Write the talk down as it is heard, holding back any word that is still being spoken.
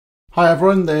Hi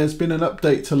everyone, there's been an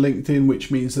update to LinkedIn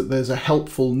which means that there's a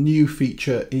helpful new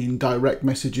feature in direct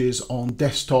messages on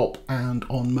desktop and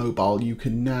on mobile. You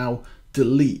can now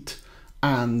delete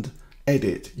and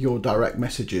edit your direct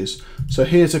messages. So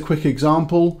here's a quick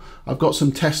example. I've got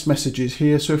some test messages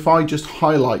here. So if I just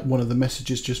highlight one of the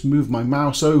messages, just move my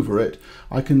mouse over it,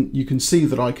 you can see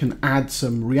that I can add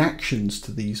some reactions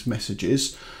to these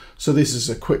messages. So this is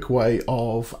a quick way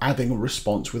of adding a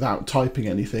response without typing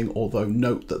anything, although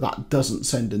note that that doesn't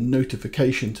send a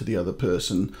notification to the other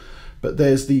person. But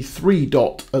there's the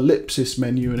 3-dot ellipsis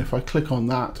menu, and if I click on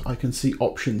that, I can see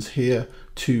options here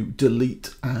to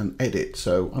delete and edit.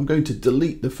 So I'm going to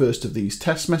delete the first of these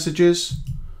test messages.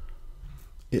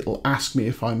 It'll ask me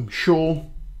if I'm sure.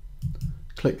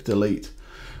 Click delete.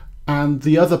 And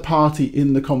the other party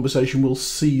in the conversation will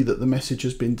see that the message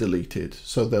has been deleted.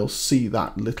 So they'll see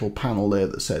that little panel there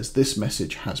that says this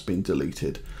message has been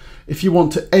deleted. If you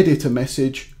want to edit a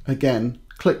message, again,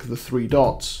 click the 3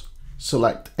 dots,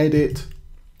 select edit.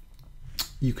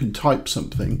 You can type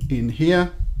something in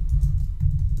here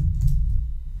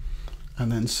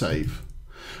and then save.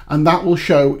 And that will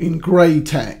show in grey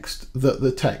text that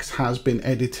the text has been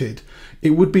edited.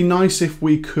 It would be nice if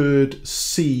we could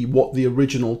see what the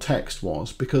original text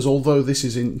was, because although this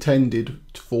is intended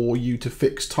for you to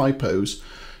fix typos,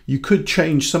 you could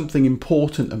change something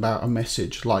important about a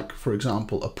message, like for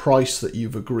example, a price that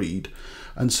you've agreed.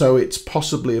 And so it's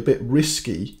possibly a bit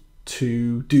risky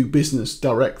to do business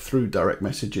through direct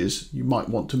messages. You might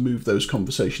want to move those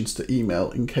conversations to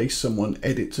email in case someone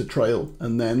edits a trail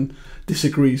and then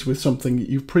disagrees with something that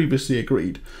you've previously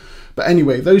agreed. But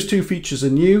anyway, those two features are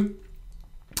new.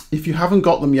 If you haven't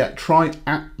got them yet, try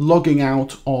logging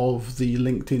out of the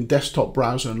LinkedIn desktop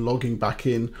browser and logging back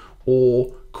in, or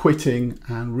quitting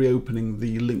and reopening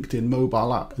the LinkedIn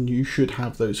mobile app, and you should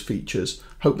have those features.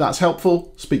 Hope that's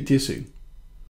helpful. Speak to you soon.